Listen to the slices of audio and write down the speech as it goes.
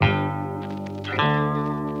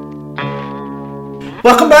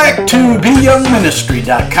Welcome back to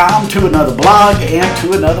BeYoungMinistry.com, to another blog and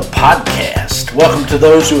to another podcast. Welcome to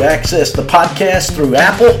those who access the podcast through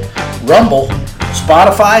Apple, Rumble,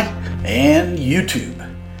 Spotify, and YouTube.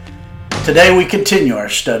 Today we continue our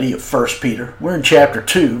study of 1 Peter. We're in chapter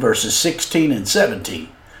 2, verses 16 and 17,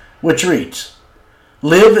 which reads,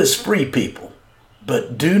 "Live as free people,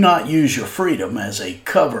 but do not use your freedom as a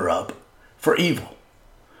cover-up for evil.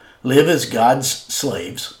 Live as God's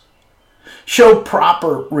slaves. Show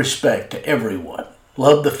proper respect to everyone.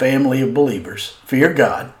 Love the family of believers. Fear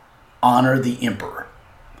God. Honor the emperor."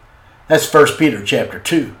 That's 1 Peter chapter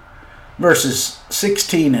 2, verses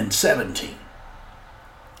 16 and 17.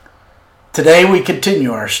 Today we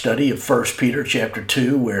continue our study of 1 Peter chapter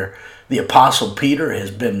 2, where the Apostle Peter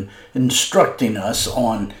has been instructing us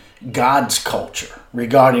on God's culture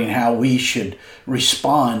regarding how we should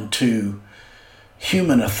respond to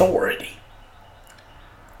human authority.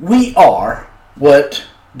 We are what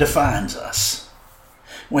defines us.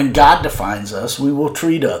 When God defines us, we will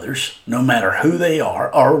treat others, no matter who they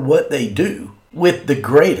are or what they do, with the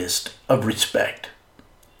greatest of respect.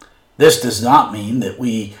 This does not mean that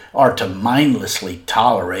we are to mindlessly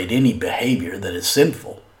tolerate any behavior that is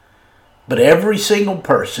sinful, but every single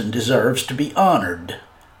person deserves to be honored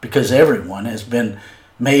because everyone has been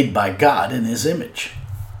made by God in His image.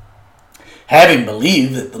 Having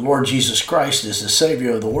believed that the Lord Jesus Christ is the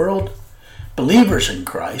Savior of the world, believers in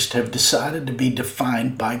Christ have decided to be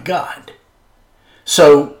defined by God.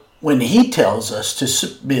 So when He tells us to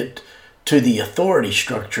submit to the authority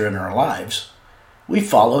structure in our lives, we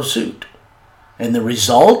follow suit. And the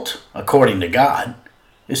result, according to God,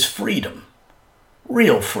 is freedom.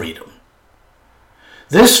 Real freedom.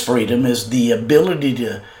 This freedom is the ability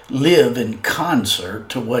to live in concert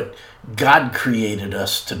to what God created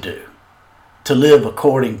us to do. To live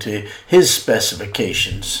according to His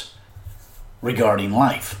specifications regarding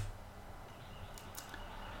life.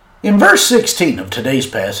 In verse 16 of today's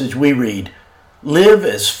passage, we read, "Live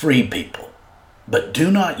as free people, but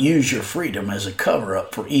do not use your freedom as a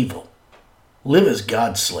cover-up for evil. Live as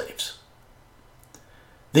God's slaves."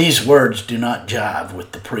 These words do not jive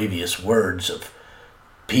with the previous words of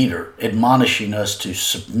Peter admonishing us to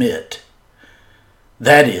submit.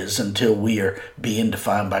 That is, until we are being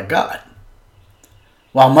defined by God.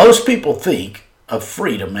 While most people think of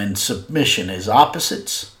freedom and submission as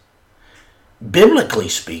opposites, biblically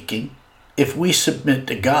speaking, if we submit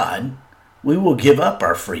to God, we will give up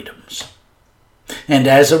our freedoms. And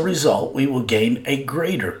as a result, we will gain a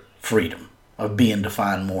greater freedom of being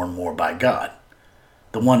defined more and more by God,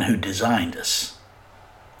 the one who designed us.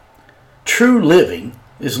 True living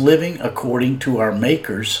is living according to our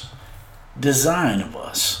Maker's design of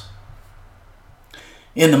us.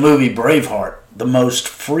 In the movie Braveheart, the most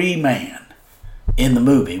free man in the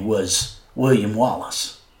movie was William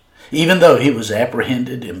Wallace, even though he was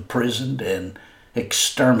apprehended, imprisoned, and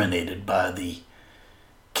exterminated by the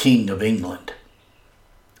King of England.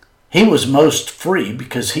 He was most free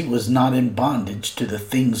because he was not in bondage to the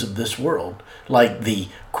things of this world, like the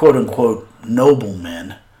quote-unquote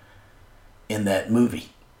noblemen in that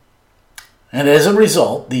movie. And as a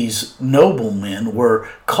result, these noblemen were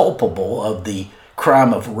culpable of the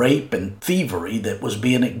crime of rape and thievery that was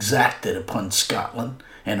being exacted upon Scotland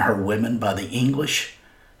and her women by the English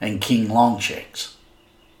and King Longshanks.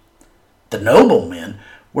 The noblemen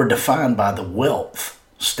were defined by the wealth,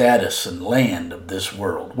 status, and land of this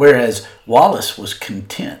world, whereas Wallace was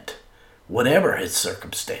content, whatever his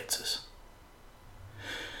circumstances.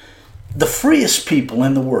 The freest people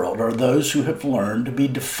in the world are those who have learned to be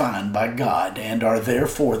defined by God and are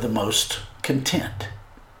therefore the most content.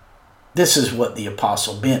 This is what the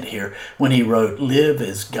apostle meant here when he wrote, "Live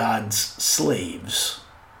as God's slaves."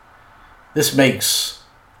 This makes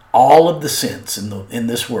all of the sense in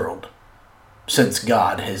this world, since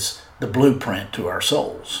God has the blueprint to our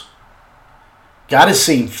souls. God has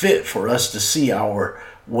seen fit for us to see our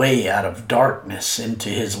way out of darkness into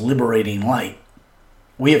His liberating light.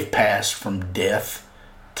 We have passed from death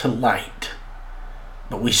to light,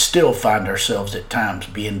 but we still find ourselves at times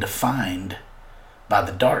being defined by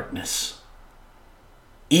the darkness.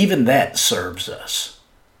 Even that serves us,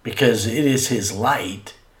 because it is His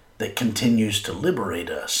light that continues to liberate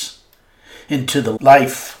us into the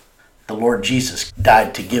life the Lord Jesus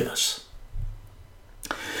died to give us.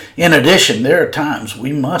 In addition, there are times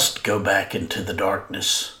we must go back into the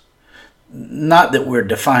darkness. Not that we're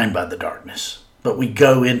defined by the darkness, but we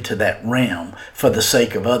go into that realm for the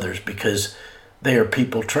sake of others because they are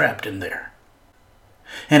people trapped in there.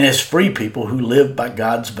 And as free people who live by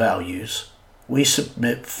God's values, we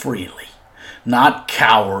submit freely, not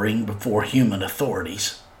cowering before human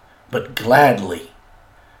authorities, but gladly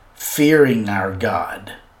fearing our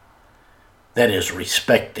God, that is,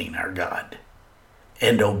 respecting our God,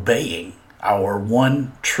 and obeying our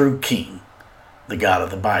one true King, the God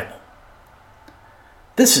of the Bible.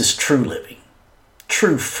 This is true living,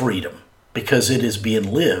 true freedom, because it is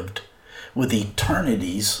being lived with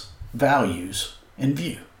eternity's values in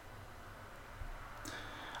view.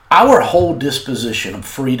 Our whole disposition of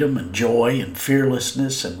freedom and joy and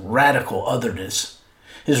fearlessness and radical otherness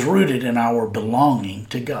is rooted in our belonging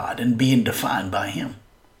to God and being defined by Him.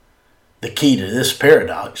 The key to this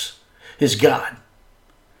paradox is God.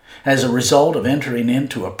 As a result of entering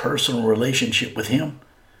into a personal relationship with Him,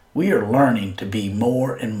 we are learning to be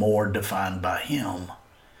more and more defined by Him.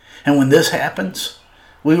 And when this happens,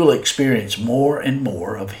 we will experience more and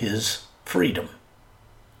more of His freedom.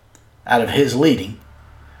 Out of His leading,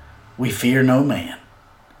 we fear no man,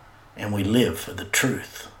 and we live for the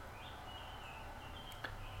truth.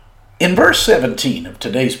 In verse 17 of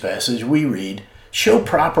today's passage, we read, "Show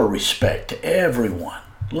proper respect to everyone.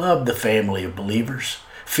 Love the family of believers.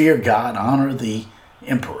 Fear God. Honor the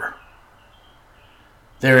emperor."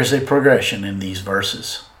 There is a progression in these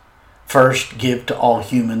verses. First, give to all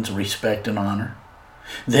humans respect and honor.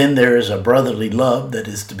 Then there is a brotherly love that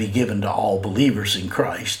is to be given to all believers in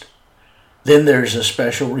Christ. Then there is a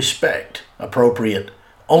special respect appropriate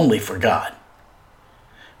only for God.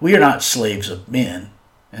 We are not slaves of men,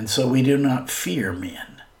 and so we do not fear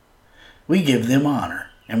men. We give them honor,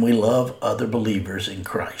 and we love other believers in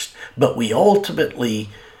Christ. But we ultimately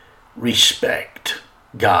respect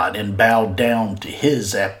God and bow down to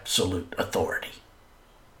His absolute authority.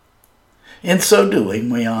 In so doing,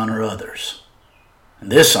 we honor others.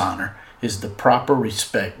 And this honor is the proper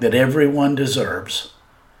respect that everyone deserves,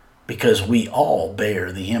 because we all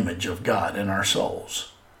bear the image of God in our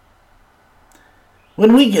souls.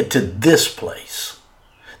 When we get to this place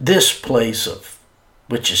of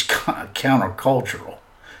which is countercultural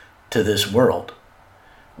to this world,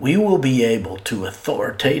 we will be able to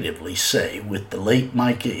authoritatively say with the late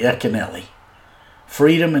Mike Yaconelli,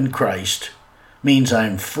 freedom in Christ means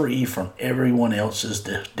I'm free from everyone else's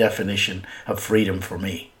definition of freedom for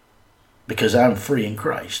me, because I'm free in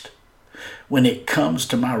Christ. When it comes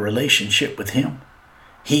to my relationship with Him,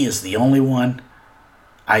 He is the only one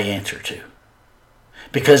I answer to.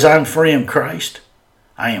 Because I'm free in Christ,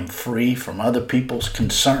 I am free from other people's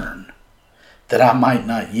concern that I might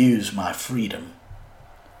not use my freedom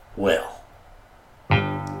well.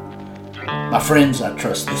 My friends, I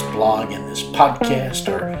trust this blog and this podcast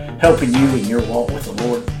are helping you in your walk with the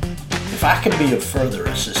Lord. If I can be of further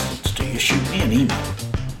assistance to you, shoot me an email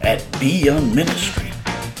at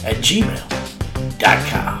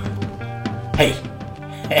beyoungministry@gmail.com. Hey,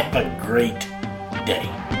 have a great day.